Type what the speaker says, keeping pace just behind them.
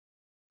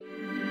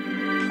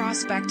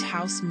Prospect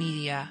House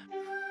Media.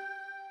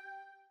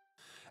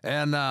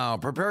 And now,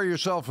 prepare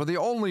yourself for the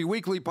only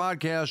weekly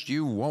podcast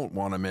you won't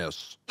want to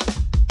miss.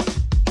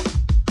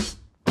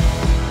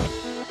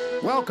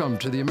 Welcome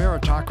to the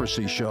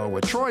Ameritocracy Show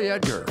with Troy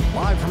Edgar,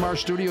 live from our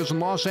studios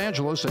in Los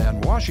Angeles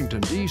and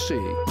Washington, D.C.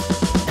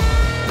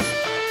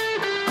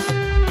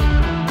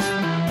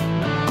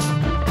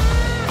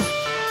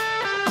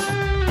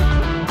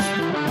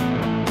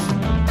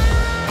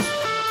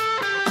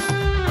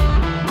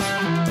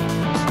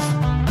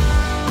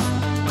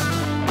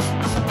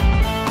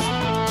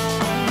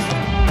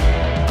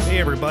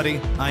 Everybody,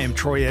 I am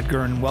Troy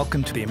Edgar and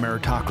welcome to the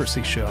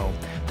Ameritocracy Show.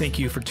 Thank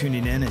you for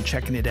tuning in and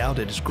checking it out.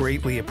 It is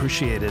greatly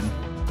appreciated.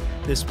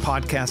 This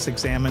podcast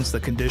examines the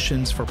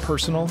conditions for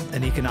personal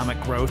and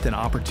economic growth and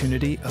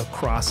opportunity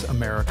across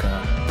America.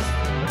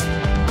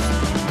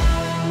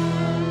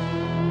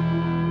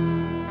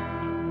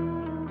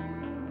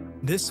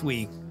 This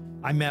week,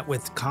 I met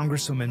with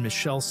Congresswoman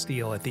Michelle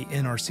Steel at the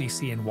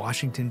NRCC in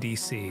Washington,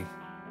 D.C. It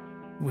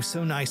was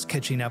so nice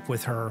catching up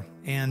with her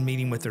and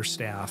meeting with her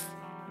staff.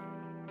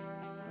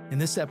 In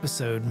this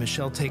episode,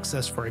 Michelle takes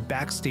us for a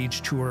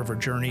backstage tour of her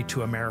journey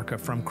to America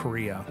from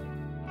Korea.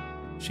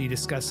 She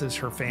discusses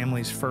her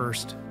family's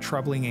first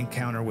troubling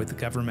encounter with the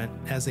government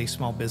as a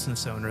small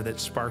business owner that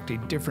sparked a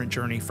different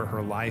journey for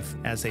her life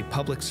as a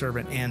public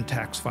servant and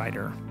tax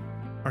fighter.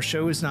 Our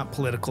show is not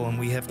political, and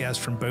we have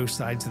guests from both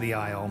sides of the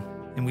aisle,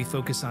 and we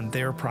focus on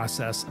their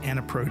process and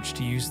approach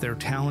to use their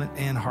talent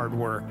and hard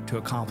work to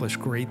accomplish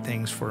great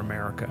things for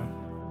America.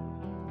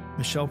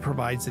 Michelle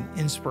provides an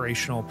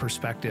inspirational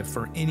perspective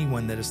for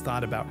anyone that has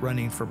thought about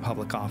running for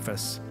public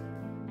office.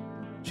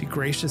 She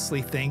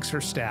graciously thanks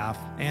her staff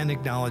and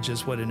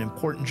acknowledges what an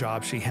important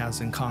job she has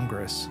in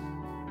Congress.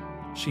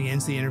 She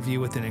ends the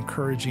interview with an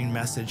encouraging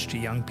message to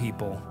young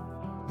people: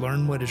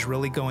 learn what is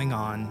really going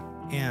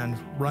on and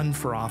run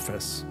for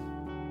office.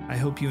 I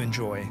hope you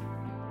enjoy.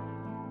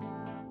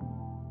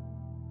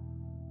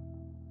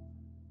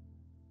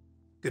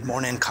 Good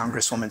morning,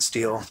 Congresswoman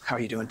Steel. How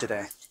are you doing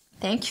today?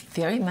 Thank you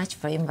very much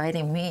for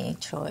inviting me,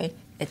 Troy.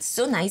 It's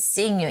so nice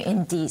seeing you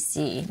in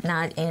D.C.,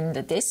 not in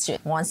the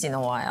district, once in a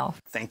while.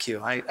 Thank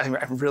you. I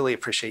really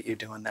appreciate you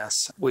doing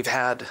this. We've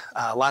had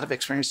a lot of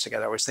experience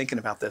together. I was thinking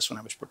about this when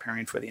I was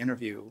preparing for the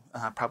interview,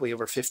 probably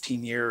over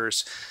 15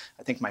 years.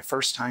 I think my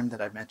first time that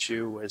I met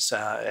you was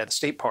at a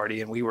state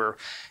party, and we were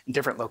in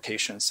different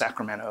locations: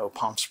 Sacramento,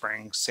 Palm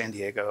Springs, San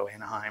Diego,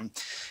 Anaheim.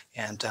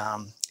 And,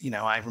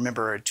 I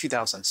remember in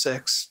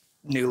 2006,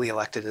 newly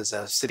elected as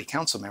a city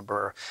council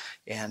member,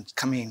 and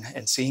coming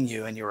and seeing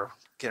you, and you were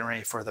getting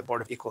ready for the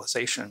Board of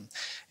Equalization,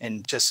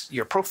 and just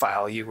your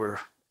profile, you were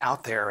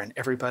out there and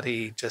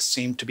everybody just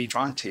seemed to be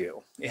drawn to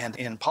you. And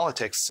in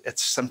politics,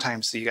 it's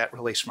sometimes you got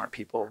really smart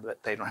people,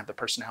 but they don't have the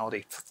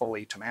personality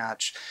fully to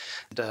match.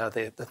 And,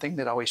 the thing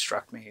that always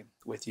struck me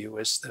with you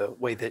is the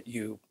way that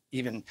you,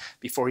 even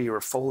before you were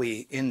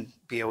fully in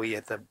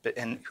BOE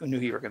and who knew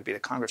you were going to be the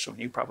congresswoman,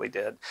 you probably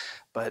did,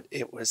 but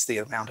it was the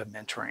amount of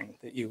mentoring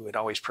that you would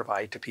always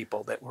provide to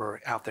people that were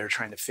out there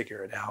trying to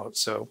figure it out.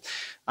 So,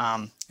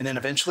 and then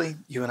eventually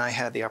you and I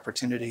had the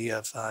opportunity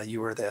of, you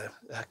were the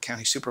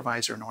county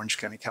supervisor in Orange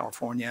County,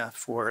 California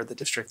for the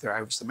district there.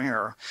 I was the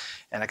mayor,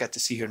 and I got to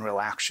see you in real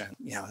action.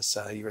 As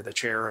you were the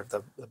chair of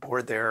the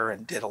board there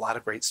and did a lot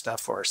of great stuff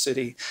for our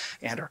city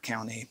and our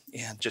county.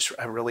 And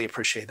I really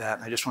appreciate that.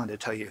 And I just wanted to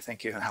tell you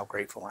thank you and how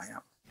grateful I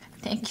am.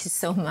 Thank you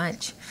so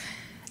much.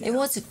 Yeah. It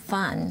was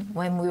fun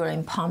when we were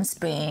in Palm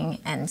Springs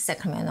and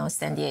Sacramento,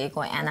 San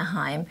Diego,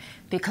 Anaheim,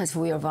 because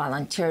we were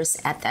volunteers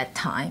at that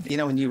time.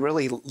 When you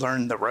really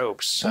learn the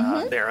ropes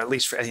there, at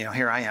least,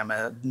 here I am,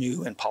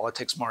 new in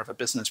politics, more of a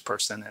business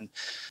person, and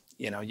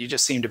you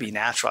just seem to be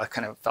natural. I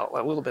kind of felt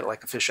a little bit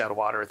like a fish out of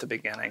water at the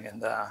beginning.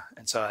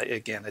 And so,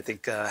 again, I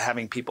think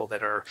having people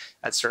that are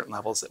at certain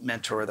levels that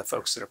mentor the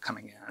folks that are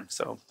coming in.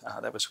 So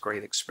that was a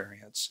great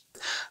experience.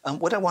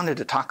 What I wanted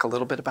to talk a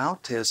little bit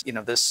about is,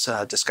 this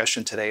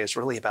discussion today is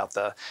really about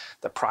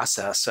the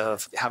process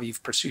of how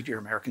you've pursued your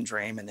American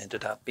dream and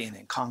ended up being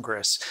in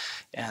Congress.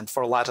 And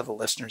for a lot of the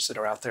listeners that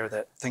are out there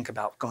that think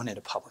about going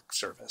into public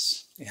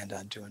service and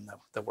doing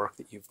the work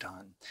that you've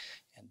done.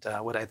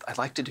 And what I'd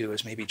like to do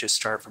is maybe just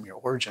start from your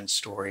origin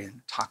story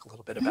and talk a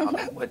little bit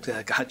about what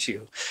got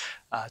you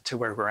to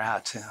where we're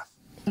at.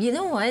 You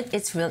know what?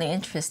 It's really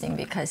interesting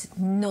because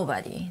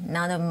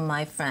none of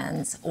my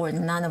friends or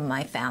none of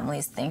my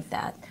families think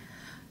that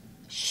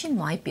she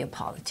might be a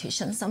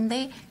politician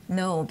someday.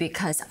 No,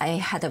 because I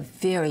had a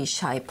very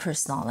shy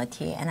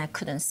personality and I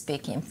couldn't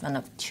speak in front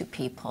of two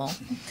people.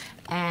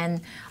 And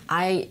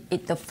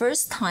the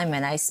first time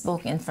when I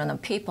spoke in front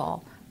of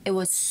people, it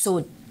was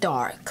so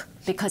dark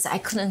because I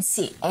couldn't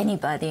see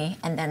anybody,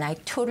 and then I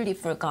totally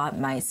forgot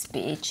my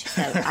speech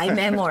that I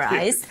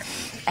memorized,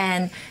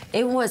 and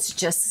it was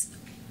just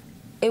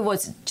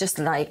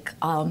like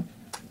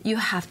you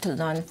have to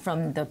learn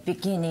from the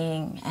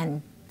beginning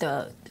and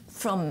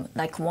from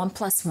like 1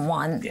 +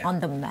 1 on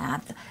the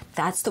math.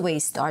 That's the way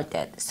it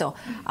started. So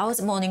I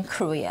was born in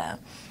Korea,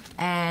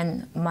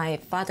 and my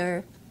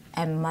father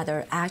and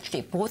mother,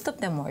 actually both of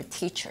them were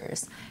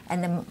teachers.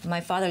 And then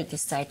my father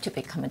decided to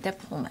become a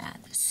diplomat.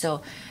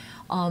 So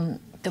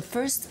the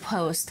first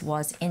post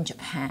was in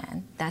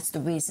Japan. That's the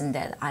reason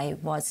that I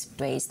was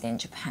raised in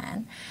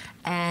Japan.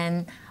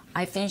 And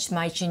I finished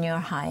my junior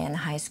high and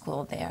high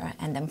school there,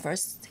 and then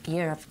first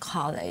year of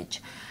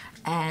college.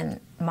 And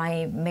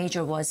my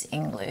major was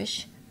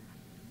English.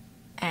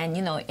 And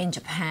you know, in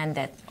Japan,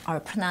 that our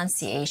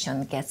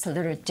pronunciation gets a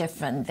little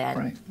different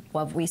than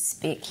what we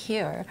speak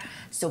here.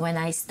 So when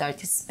I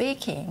started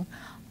speaking,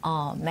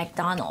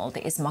 McDonald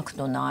is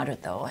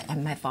McDonaldo,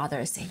 and my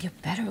father said, "You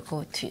better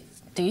go to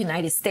the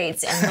United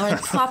States and learn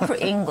proper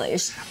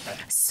English."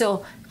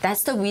 So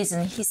that's the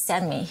reason he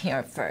sent me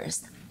here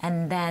first.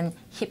 And then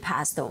he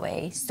passed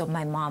away, so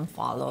my mom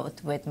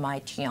followed with my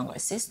two younger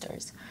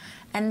sisters.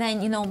 And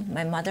then, you know,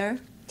 my mother,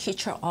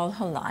 teacher all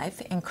her life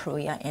in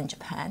Korea and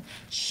Japan,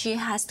 she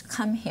has to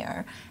come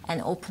here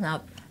and open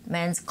up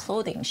men's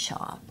clothing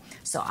shop.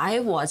 So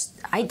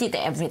I did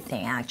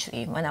everything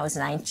actually. When I was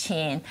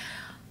 19,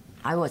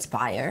 I was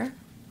buyer,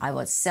 I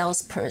was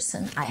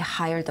salesperson, I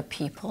hired the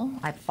people,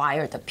 I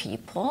fired the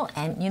people,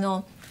 and you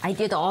know, I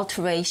did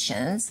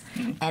alterations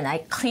and I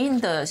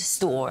cleaned the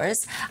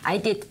stores. I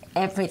did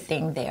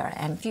everything there.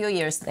 And a few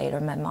years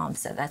later, my mom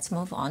said, let's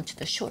move on to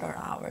the shorter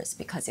hours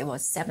because it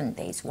was 7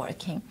 days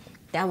working.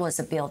 That was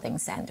a building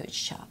sandwich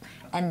shop.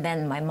 And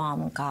then my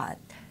mom got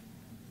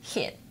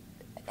hit.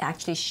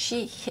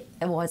 Actually,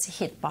 was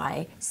hit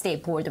by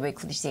State Board of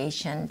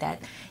Equalization that,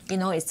 you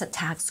know, it's a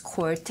tax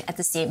court. At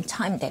the same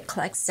time, they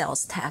collect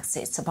sales tax.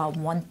 It's about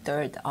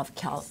 1/3 of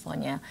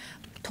California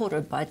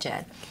total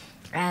budget.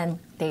 And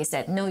they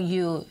said, no,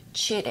 you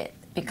cheated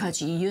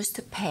because you used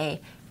to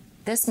pay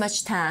this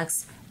much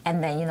tax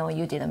and then, you know,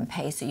 you didn't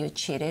pay, so you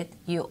cheated.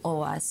 You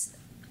owe us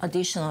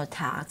additional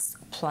tax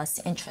plus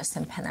interest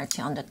and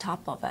penalty on the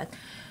top of it.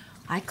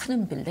 I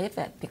couldn't believe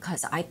it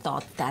because I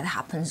thought that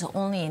happens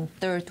only in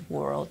third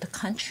world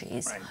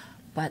countries. Right.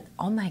 But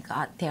oh my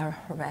God, they are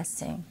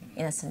harassing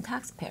innocent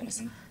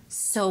taxpayers.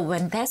 So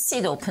when that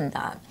seat opened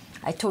up,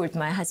 I told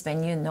my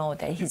husband, you know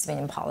that he's been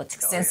in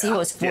politics since he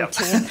was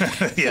 14.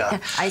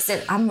 Yep. I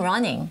said, I'm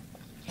running.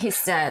 He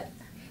said,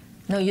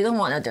 no, you don't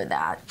want to do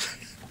that.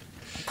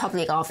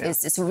 Public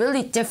office is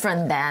really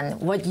different than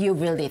what you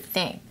really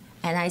think.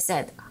 And I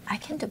said, I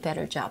can do a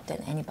better job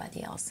than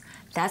anybody else.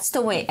 That's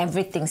the way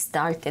everything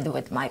started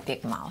with my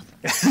big mouth.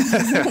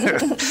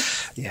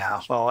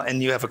 Yeah, well,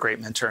 and you have a great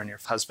mentor in your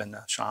husband,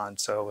 Sean.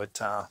 So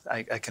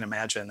I can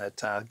imagine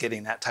that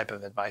getting that type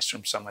of advice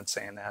from someone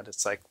saying that,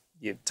 it's like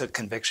you took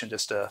conviction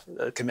just to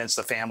convince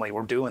the family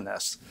we're doing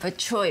this. But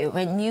Troy,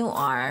 when you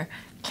are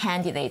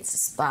candidate's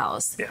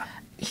spouse,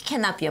 he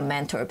cannot be a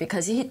mentor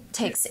because he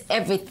takes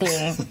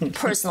everything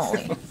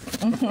personally.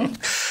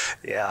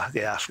 Yeah.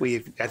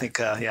 I think,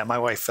 my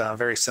wife,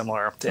 very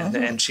similar.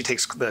 And she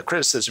takes the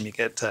criticism you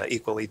get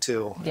equally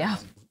too. Yeah.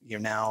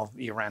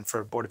 You ran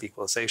for Board of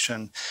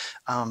Equalization.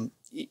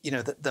 You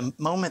know, the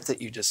moment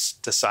that you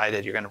just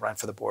decided you're going to run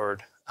for the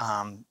board,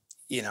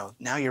 you know,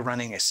 now you're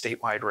running a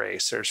statewide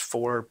race. There's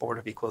 4 Board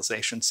of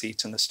Equalization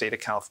seats in the state of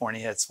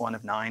California. It's one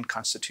of 9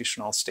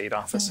 constitutional state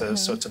offices,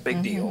 so it's a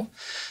big deal.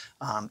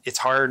 It's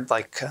hard,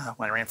 like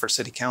when I ran for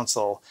city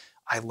council,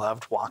 I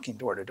loved walking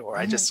door to door.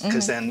 I just,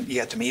 because then you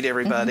get to meet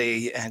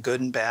everybody and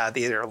good and bad,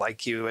 they either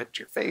like you at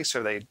your face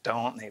or they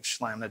don't, and they've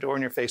slammed the door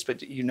in your face.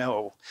 But you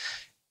know,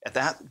 at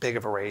that big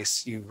of a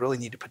race, you really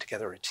need to put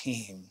together a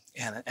team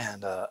and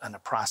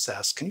a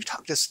process. Can you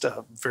talk just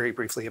very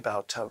briefly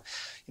about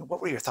what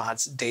were your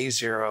thoughts day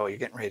zero? You're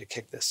getting ready to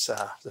kick this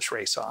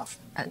race off.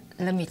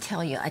 Let me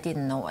tell you, I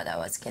didn't know what I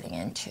was getting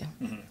into.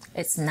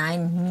 It's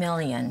 9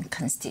 million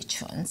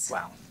constituents.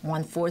 Wow.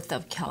 1/4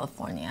 of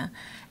California,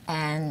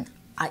 and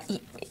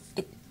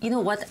you know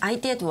what I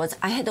did was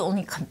I had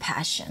only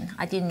compassion.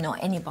 I didn't know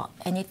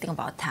anything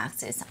about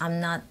taxes.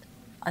 I'm not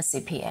a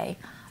CPA.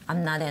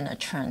 I'm not an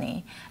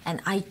attorney,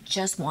 and I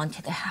just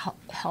wanted to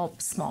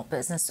help small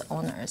business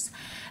owners.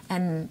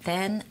 And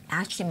then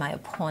actually my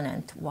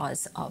opponent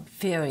was a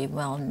very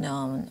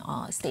well-known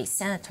state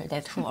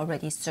senator who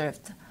already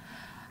served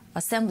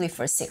Assembly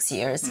for 6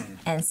 years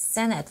and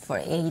Senate for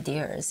 8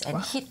 years.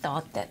 And he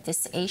thought that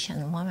this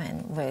Asian woman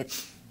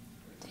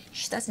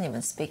she doesn't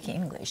even speak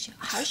English.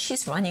 How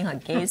she's running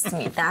against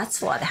me?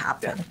 That's what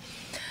happened.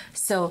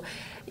 So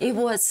it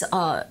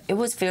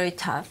was very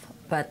tough.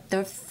 But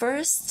the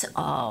first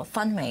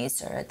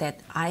fundraiser that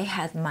I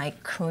had my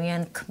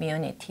Korean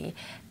community,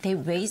 they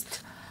raised,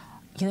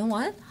 you know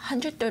what,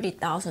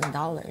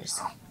 $130,000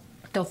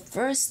 the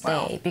first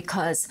day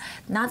because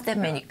not that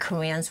many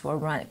Korean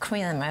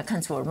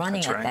Americans were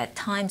running at that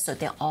time, so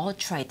they all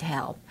tried to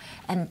help,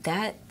 and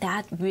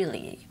that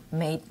really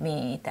made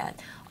me that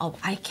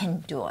I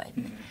can do it.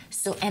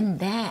 So and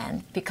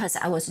then because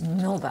I was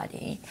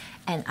nobody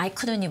and I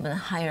couldn't even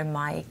hire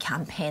my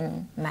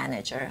campaign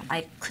manager,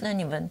 I couldn't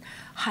even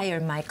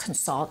hire my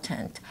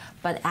consultant.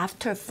 But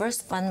after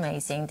first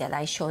fundraising that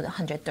I showed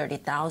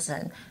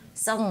 $130,000,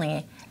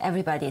 suddenly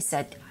everybody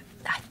said,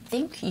 I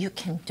think you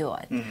can do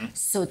it.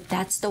 So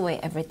that's the way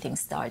everything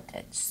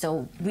started.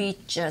 So we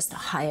just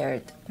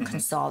hired a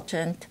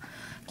consultant,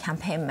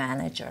 campaign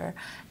manager,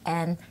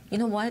 and you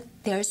know what?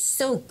 They're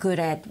so good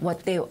at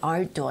what they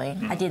are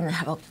doing. I didn't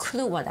have a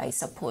clue what I was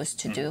supposed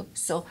to do.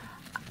 So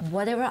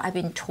whatever I've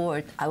been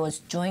told, I was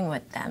doing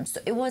with them. So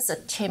it was a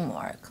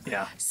teamwork.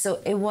 Yeah. So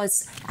it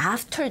was,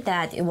 after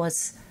that, it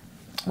was,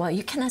 well,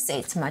 you cannot say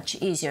it's much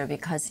easier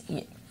because,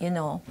 you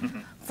know,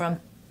 from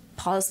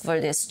Palos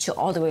Verdes to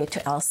all the way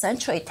to El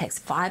Centro, it takes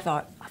 5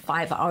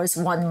 hours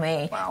one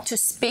way to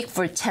speak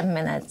for 10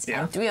 minutes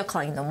and 3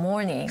 o'clock in the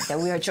morning that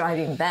we are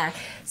driving back.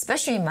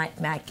 Especially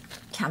my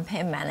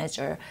campaign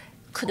manager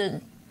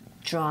couldn't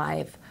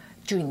drive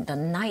during the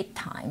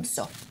nighttime.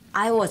 So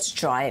I was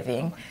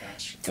driving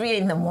 3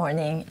 in the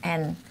morning,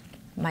 and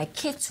my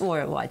kids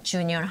were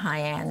junior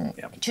high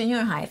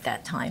at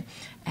that time.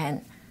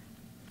 And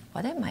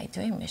what am I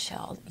doing,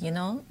 Michelle? You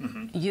know,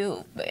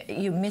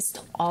 you missed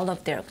all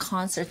of their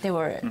concerts. They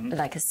were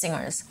like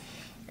singers.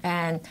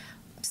 And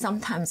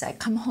sometimes I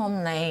come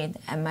home late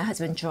and my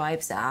husband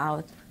drives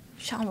out.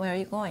 Sean, where are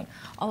you going?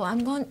 Oh,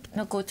 I'm going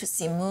to go to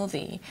see a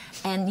movie.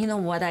 And you know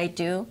what I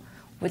do?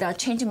 Without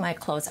changing my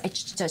clothes, I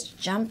just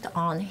jumped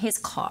on his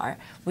car.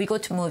 We go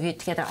to movie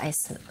together. I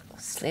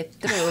sleep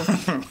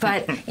through.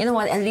 But you know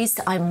what? At least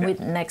I'm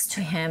with next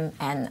to him,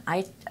 and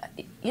I,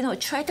 you know,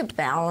 try to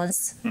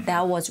balance.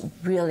 That was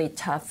really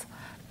tough,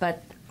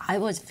 but I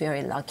was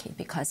very lucky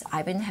because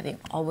I've been having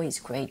always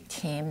great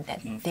team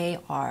that they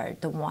are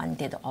the one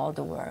did all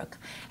the work,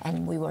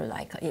 and we were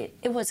like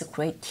it was a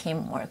great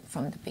teamwork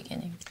from the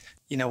beginning.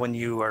 You know, when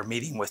you are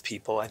meeting with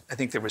people, I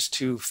think there was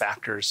 2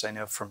 factors. I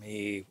know for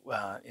me,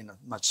 in a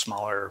much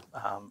smaller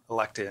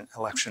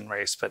election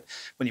race, but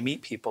when you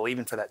meet people,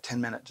 even for that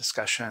 10-minute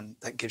discussion,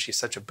 that gives you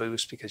such a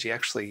boost because you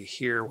actually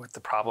hear what the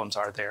problems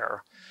are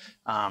there.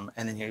 And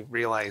then you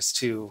realize,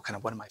 too, kind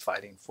of what am I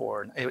fighting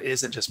for? And it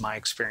isn't just my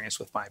experience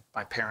with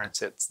my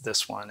parents, it's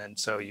this one. And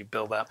so you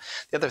build up.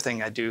 The other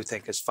thing I do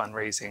think is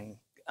fundraising.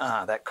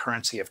 That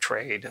currency of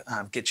trade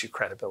gets you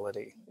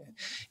credibility.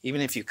 Even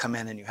if you come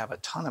in and you have a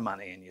ton of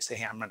money and you say,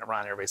 hey, I'm going to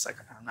run, everybody's like,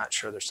 I'm not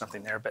sure there's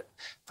something there. But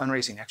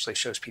fundraising actually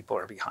shows people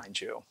are behind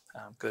you,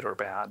 good or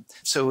bad.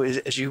 So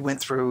as you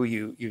went through,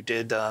 you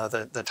did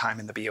the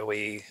time in the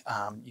BOE.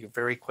 You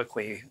very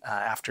quickly,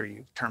 after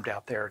you termed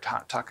out there,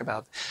 talk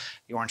about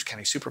the Orange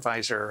County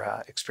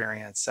supervisor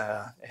experience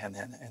and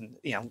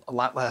you know, a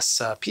lot less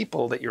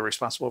people that you're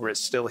responsible for. It's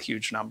still a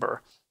huge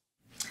number.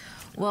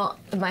 Well,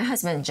 my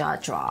husband's jaw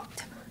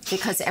dropped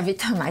because every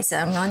time I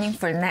said I'm running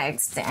for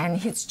next, and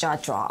his jaw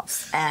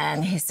drops.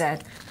 And he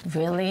said,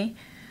 really?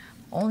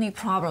 Only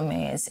problem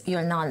is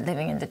you're not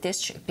living in the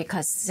district,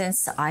 because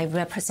since I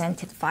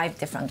represented 5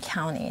 different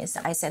counties,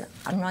 I said,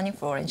 I'm running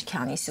for Orange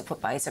County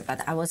supervisor,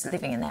 but I was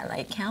living in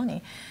LA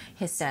County.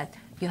 He said,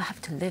 you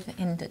have to live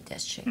in the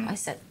district. I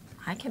said,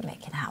 I can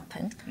make it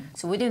happen.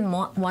 So within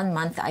 1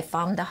 month, I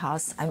found the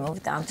house. I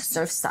moved down to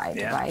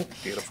Surfside, right?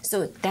 Beautiful.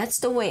 So that's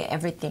the way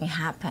everything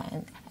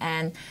happened.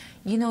 And,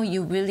 you know,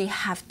 you really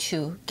have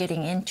to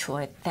getting into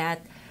it.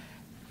 That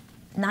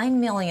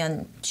 9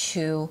 million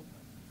to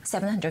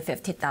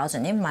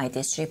 750,000 in my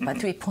district, but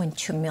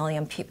 3.2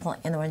 million people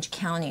in Orange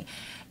County.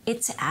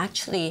 It's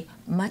actually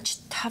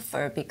much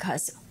tougher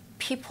because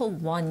people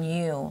want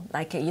you,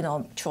 like, you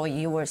know, Troy,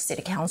 you were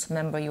city council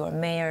member, you were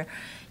mayor.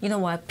 You know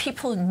what?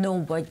 People know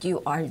what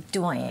you are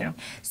doing.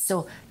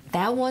 So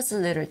that was a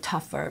little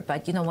tougher,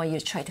 but you know what? You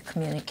try to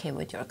communicate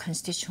with your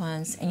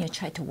constituents and you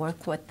try to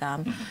work with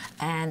them.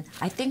 And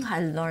I think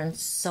I learned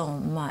so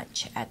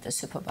much at the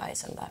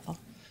supervisor level.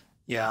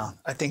 Yeah,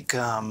 I think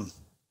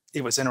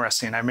it was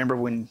interesting. I remember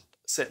when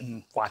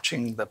sitting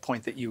watching the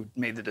point that you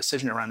made the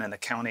decision to run in the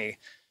county,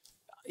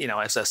 you know,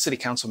 as a city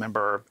council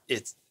member,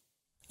 it's,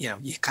 you know,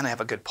 you kind of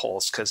have a good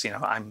pulse because, you know,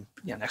 I'm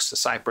next to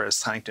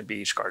Cypress, Huntington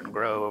Beach, Garden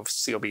Grove,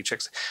 Seal Beach.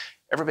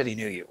 Everybody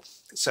knew you.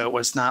 So it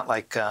was not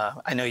like,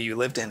 I know you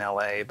lived in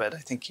LA, but I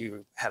think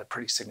you had a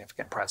pretty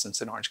significant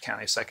presence in Orange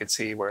County. So I could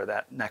see where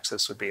that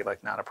nexus would be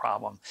like not a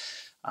problem.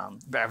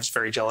 I was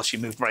very jealous you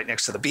moved right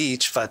next to the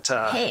beach, but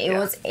hey, it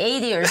was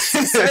 8 years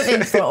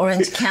serving for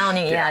Orange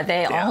County.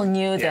 They all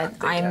knew that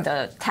I'm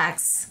the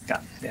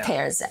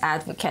taxpayers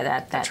advocate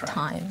at that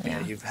time.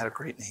 You've had a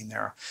great name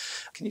there.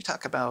 Can you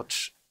talk about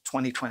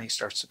 2020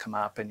 starts to come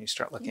up and you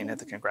start looking at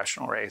the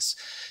congressional race,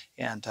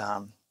 and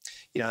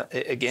you know,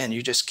 again,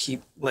 you just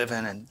keep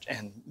living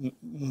and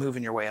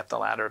moving your way up the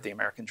ladder of the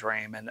American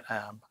dream, and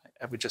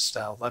I would just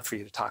love for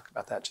you to talk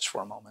about that just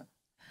for a moment.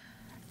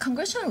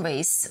 Congressional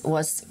race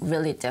was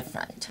really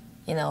different.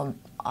 You know,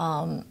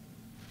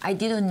 I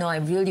didn't know I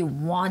really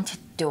wanted to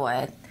do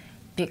it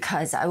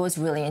because I was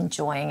really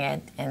enjoying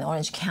it in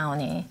Orange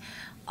County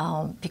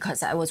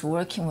because I was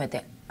working with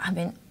it. I've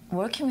been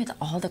working with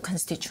all the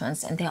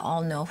constituents and they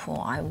all know who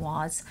I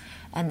was.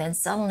 And then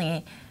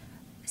suddenly,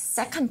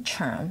 second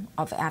term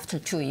of after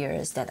 2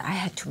 years that I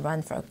had to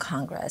run for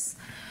Congress.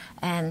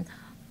 And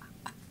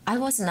I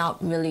was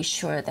not really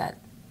sure that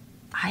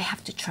I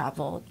have to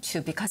travel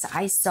too, because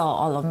I saw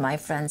all of my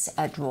friends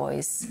at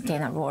Royce,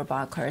 Dana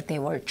Rohrbacher, they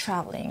were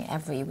traveling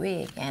every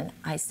week. And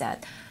I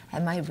said,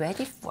 am I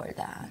ready for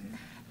that?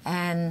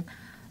 And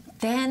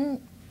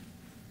then,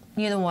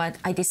 you know what,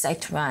 I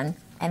decided to run.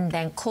 And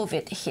then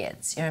COVID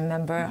hits. You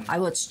remember, I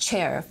was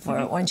chair for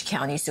Orange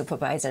County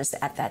Supervisors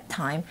at that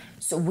time.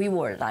 So we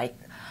were like,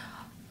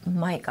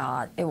 my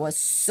God, it was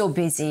so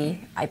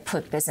busy. I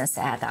put business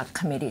ad hoc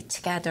committee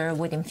together.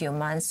 Within a few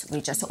months, we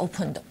just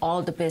opened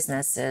all the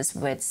businesses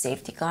with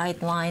safety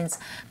guidelines.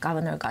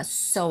 Governor got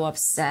so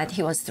upset.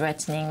 He was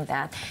threatening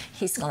that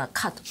he's going to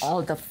cut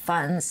all the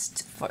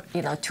funds for, to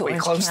Orange County.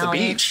 Closed the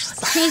beach.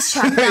 He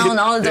shut down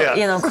all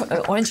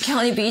the, Orange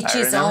County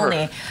beaches only.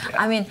 Yeah.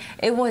 I mean,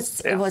 it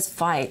was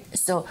fight.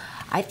 So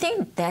I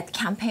think that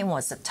campaign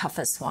was the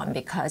toughest one,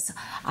 because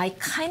I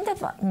kind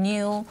of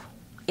knew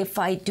if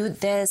I do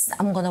this,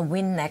 I'm going to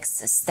win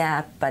next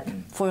step. But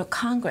for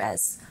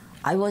Congress,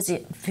 I was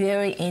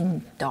very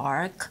in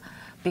dark,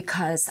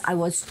 because I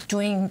was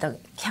doing the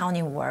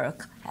county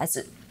work as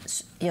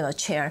a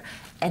chair,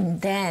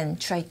 and then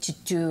try to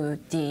do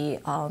the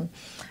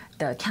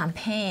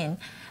campaign.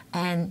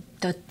 And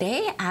the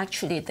day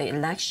actually the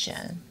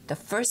election, the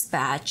first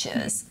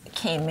batches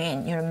came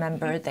in. You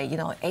remember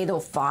that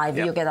 805.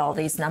 You get all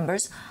these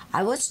numbers.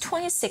 I was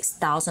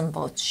 26,000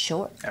 votes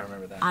short. I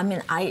remember that. I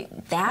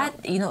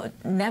mean,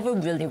 never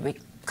really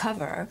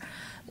recover.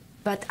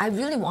 But I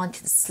really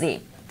wanted to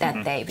sleep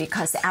that day,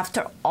 because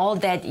after all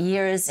that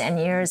years and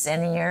years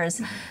and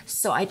years,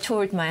 so I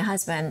told my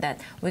husband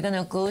that we're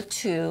gonna go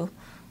to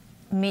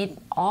meet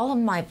all of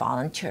my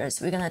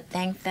volunteers. We're gonna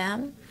thank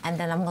them, and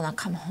then I'm gonna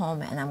come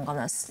home and I'm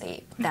gonna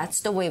sleep.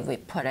 That's the way we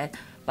put it.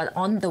 But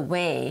on the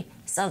way,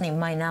 suddenly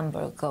my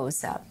number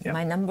goes up. Yep.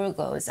 My number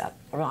goes up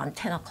around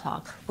 10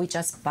 o'clock. We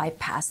just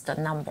bypassed the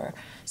number.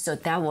 So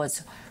that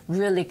was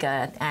really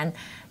good. And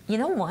you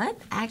know what?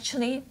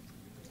 Actually,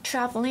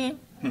 traveling,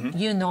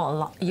 you know a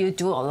lot. You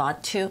do a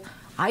lot too.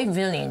 I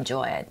really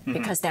enjoy it,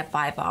 because that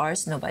 5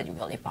 hours, nobody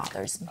really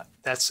bothers me.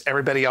 That's,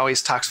 everybody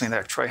always talks to me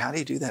there, Troy, how do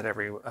you do that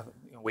every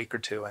week or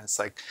two? And it's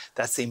like,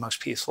 that's the most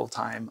peaceful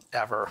time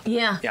ever.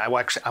 Yeah. I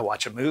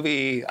watch a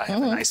movie, I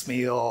have a nice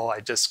meal,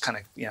 I just kind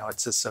of,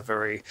 it's just a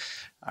very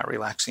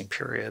relaxing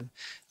period.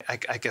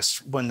 I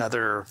guess one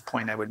other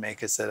point I would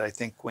make is that I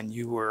think when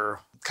you were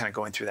kind of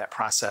going through that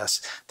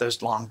process,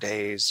 those long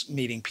days,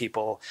 meeting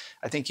people,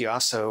 I think you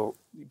also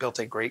built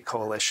a great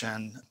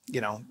coalition,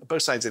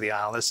 both sides of the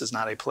aisle. This is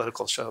not a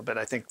political show, but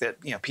I think that,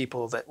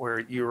 people that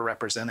you were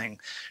representing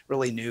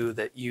really knew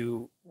that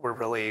you were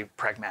really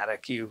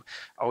pragmatic. You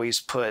always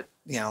put,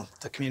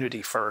 the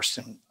community first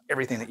in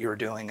everything that you were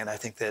doing. And I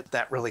think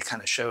that really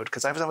kind of showed,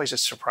 because I was always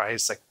just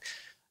surprised, like,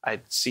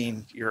 I'd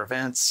seen your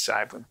events,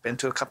 I've been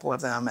to a couple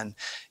of them, and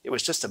it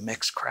was just a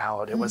mixed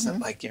crowd. It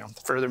wasn't like,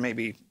 further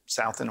maybe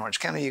south in Orange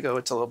County you go,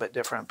 it's a little bit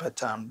different,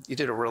 but you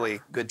did a really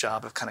good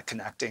job of kind of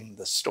connecting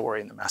the story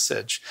and the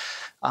message.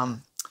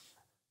 Kind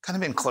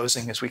of in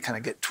closing, as we kind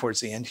of get towards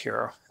the end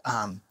here,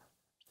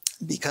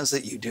 because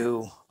that you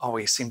do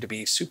always seem to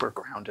be super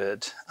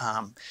grounded,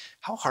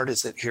 how hard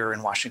is it here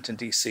in Washington,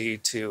 D.C.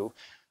 to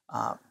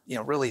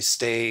really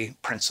stay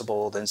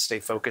principled and stay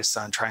focused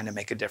on trying to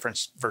make a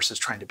difference versus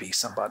trying to be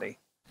somebody?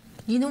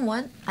 You know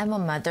what? I'm a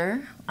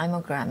mother. I'm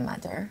a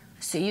grandmother.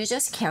 So you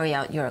just carry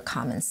out your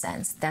common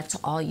sense. That's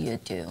all you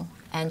do.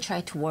 And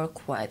try to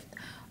work with,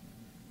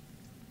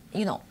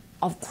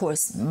 of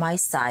course, my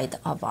side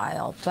of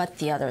aisle, but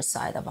the other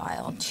side of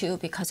aisle too.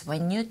 Because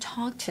when you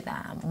talk to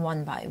them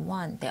one by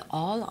one, they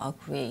all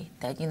agree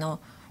that,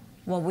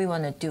 what we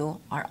want to do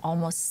are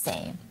almost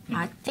same.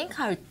 I think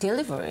our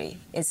delivery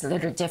is a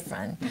little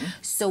different.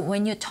 So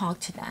when you talk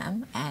to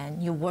them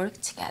and you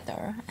work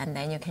together, and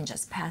then you can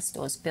just pass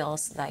those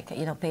bills like,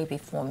 baby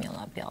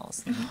formula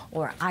bills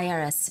or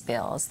IRS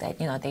bills that,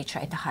 they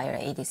tried to hire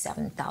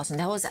 87,000.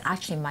 That was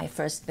actually my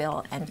first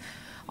bill, and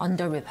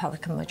under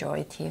Republican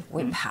majority,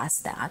 we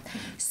passed that.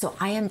 So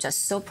I am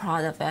just so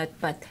proud of it,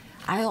 but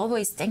I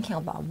always thinking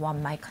about what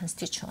my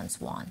constituents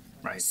want.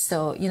 Right.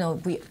 So,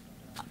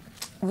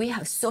 we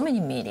have so many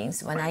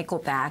meetings. When I go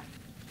back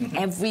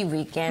every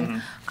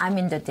weekend, I'm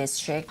in the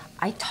district.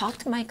 I talk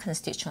to my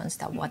constituents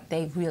that what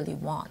they really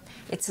want.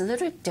 It's a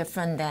little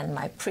different than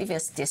my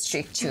previous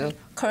district to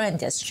current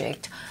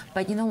district,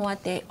 but you know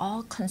what? They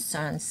all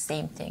concern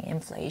same thing: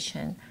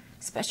 inflation,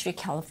 especially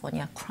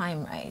California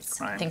crime rates.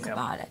 Think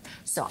about it.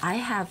 So I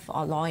have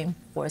a law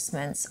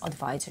enforcement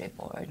advisory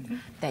board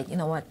that,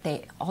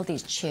 all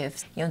these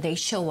chiefs, they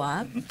show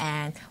up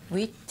and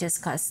we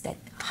discuss that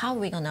how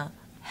we're gonna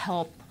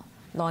help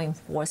law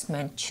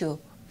enforcement to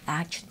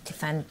actually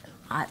defend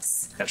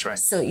us. That's right.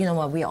 So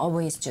we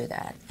always do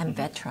that. And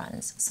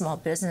veterans, small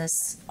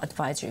business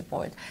advisory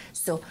board.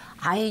 So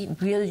I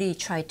really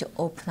try to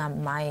open up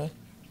my,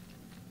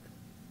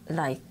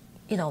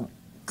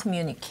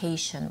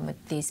 communication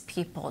with these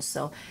people.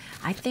 So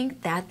I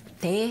think that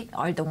they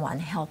are the one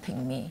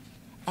helping me.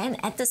 And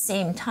at the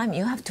same time,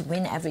 you have to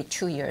win every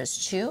 2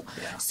 years too.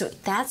 Yeah. So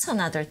that's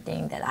another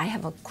thing, that I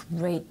have a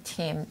great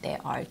team. They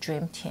are a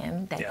dream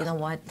team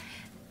that,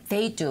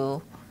 they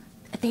do.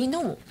 They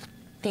know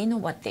they know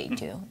what they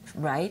do,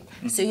 right?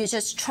 So you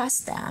just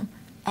trust them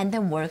and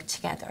then work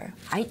together.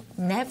 I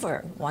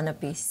never want to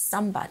be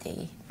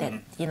somebody that,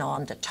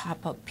 on the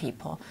top of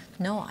people.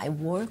 No, I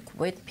work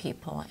with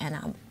people, and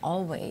I'm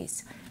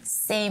always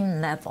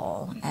same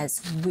level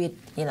as with,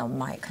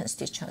 my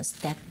constituents.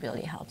 That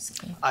really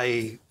helps me.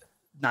 I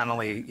not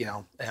only,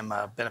 am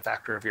a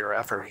benefactor of your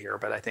effort here,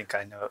 but I think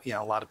I know,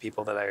 a lot of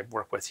people that I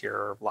work with here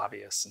are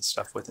lobbyists and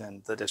stuff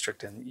within the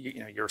district, and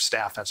your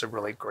staff has a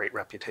really great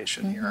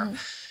reputation here,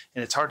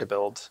 and it's hard to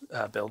build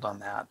on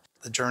that.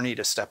 The journey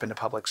to step into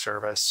public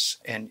service,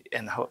 and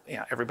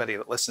everybody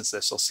that listens to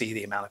this will see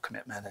the amount of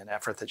commitment and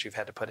effort that you've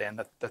had to put in,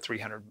 the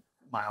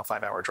 300-mile,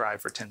 5-hour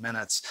drive for 10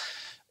 minutes.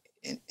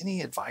 Any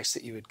advice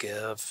that you would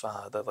give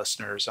the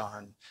listeners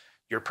on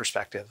your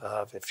perspective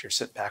of, if you're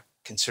sitting back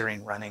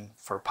considering running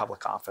for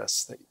public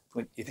office, that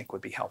you think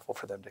would be helpful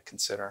for them to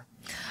consider?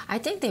 I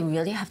think they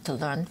really have to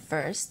learn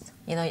first.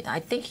 I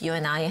think you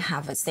and I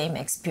have the same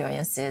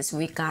experiences.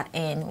 We got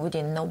in, we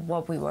didn't know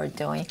what we were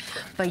doing.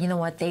 But you know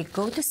what? They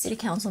go to city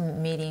council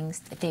meetings,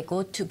 they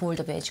go to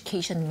Board of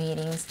Education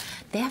meetings.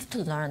 They have to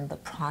learn the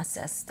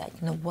process, that,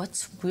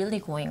 what's really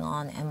going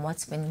on and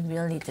what's been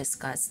really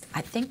discussed. I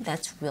think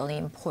that's really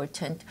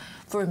important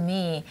for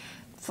me.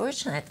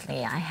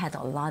 Fortunately, I had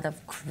a lot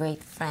of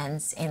great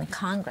friends in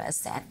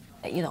Congress that,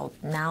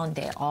 now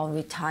they're all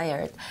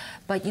retired.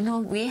 But,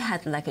 we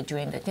had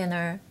during the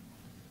dinner,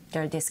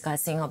 they're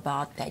discussing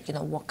about that,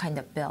 what kind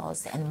of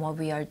bills and what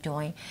we are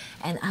doing.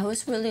 And I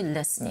was really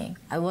listening.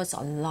 I was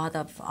a lot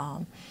of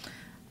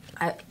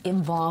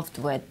involved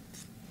with,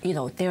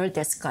 their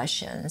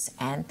discussions.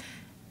 And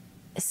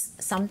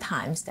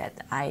sometimes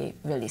that I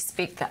really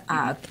speak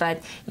up.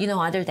 But,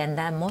 other than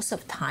that, most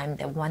of the time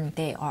that when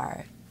they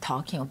are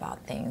talking about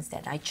things,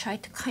 that I try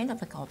to kind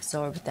of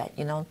observe that,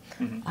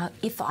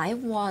 if I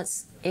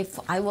was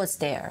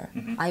there,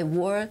 I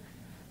were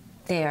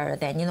there,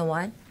 then you know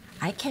what,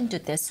 I can do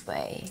this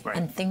way,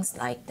 and things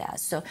like that.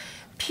 So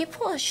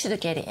people should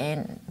get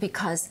in,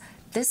 because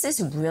this is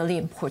a really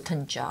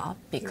important job,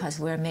 because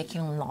we're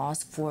making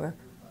laws for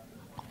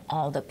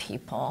all the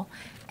people,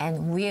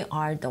 and we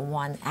are the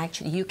one,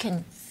 actually, you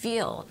can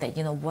feel that,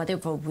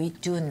 whatever we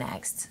do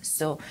next.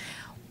 So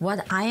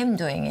what I am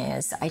doing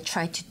is I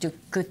try to do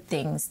good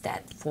things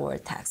that for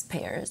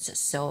taxpayers.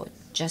 So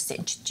just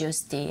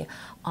introduce the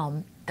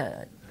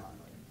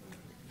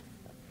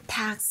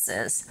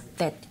taxes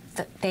that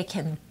they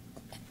can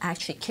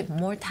actually keep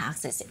more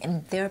taxes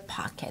in their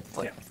pocket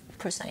for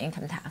personal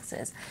income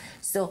taxes.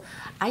 So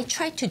I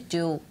try to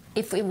do,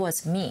 if it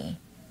was me,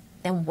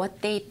 then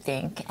what they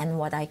think and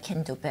what I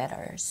can do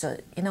better. So,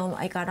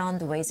 I got on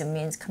the Ways and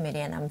Means Committee,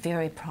 and I'm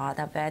very proud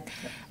of it.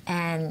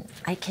 And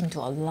I can do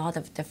a lot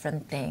of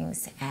different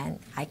things, and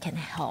I can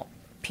help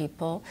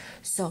people.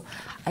 So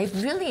I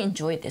really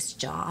enjoy this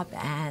job,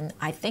 and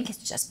I think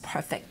it's just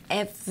perfect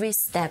every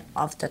step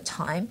of the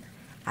time.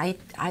 I've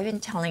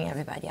been telling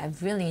everybody, I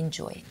really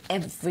enjoy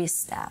every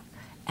step,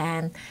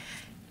 and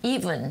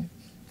even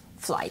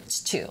flights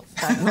too,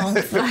 but long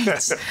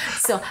flights.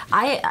 So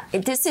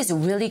this is a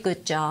really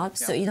good job.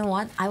 So you know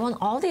what? I want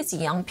all these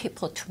young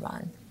people to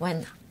run.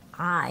 When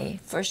I,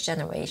 first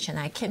generation,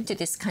 I came to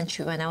this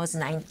country when I was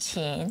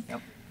 19,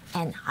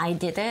 and I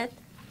did it.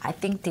 I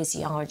think these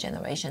younger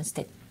generations,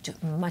 they do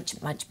much,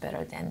 much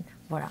better than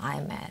where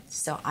I'm at.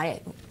 So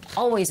I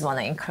always want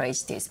to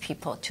encourage these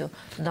people to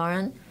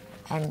learn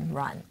and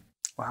run.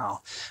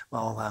 Wow.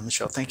 Well,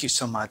 Michelle, thank you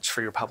so much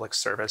for your public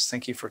service.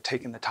 Thank you for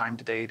taking the time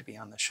today to be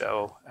on the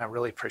show. I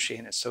really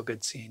appreciate it. It's so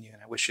good seeing you,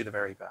 and I wish you the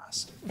very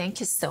best. Thank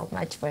you so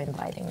much for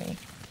inviting me.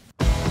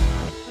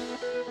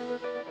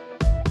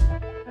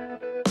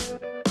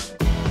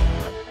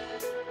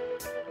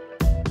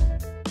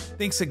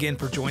 Thanks again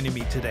for joining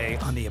me today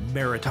on the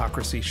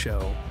Ameritocracy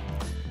Show.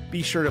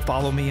 Be sure to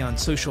follow me on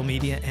social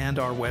media and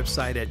our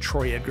website at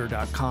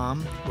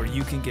troyedgar.com, where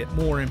you can get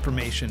more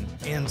information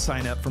and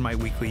sign up for my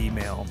weekly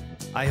email.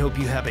 I hope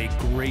you have a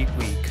great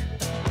week.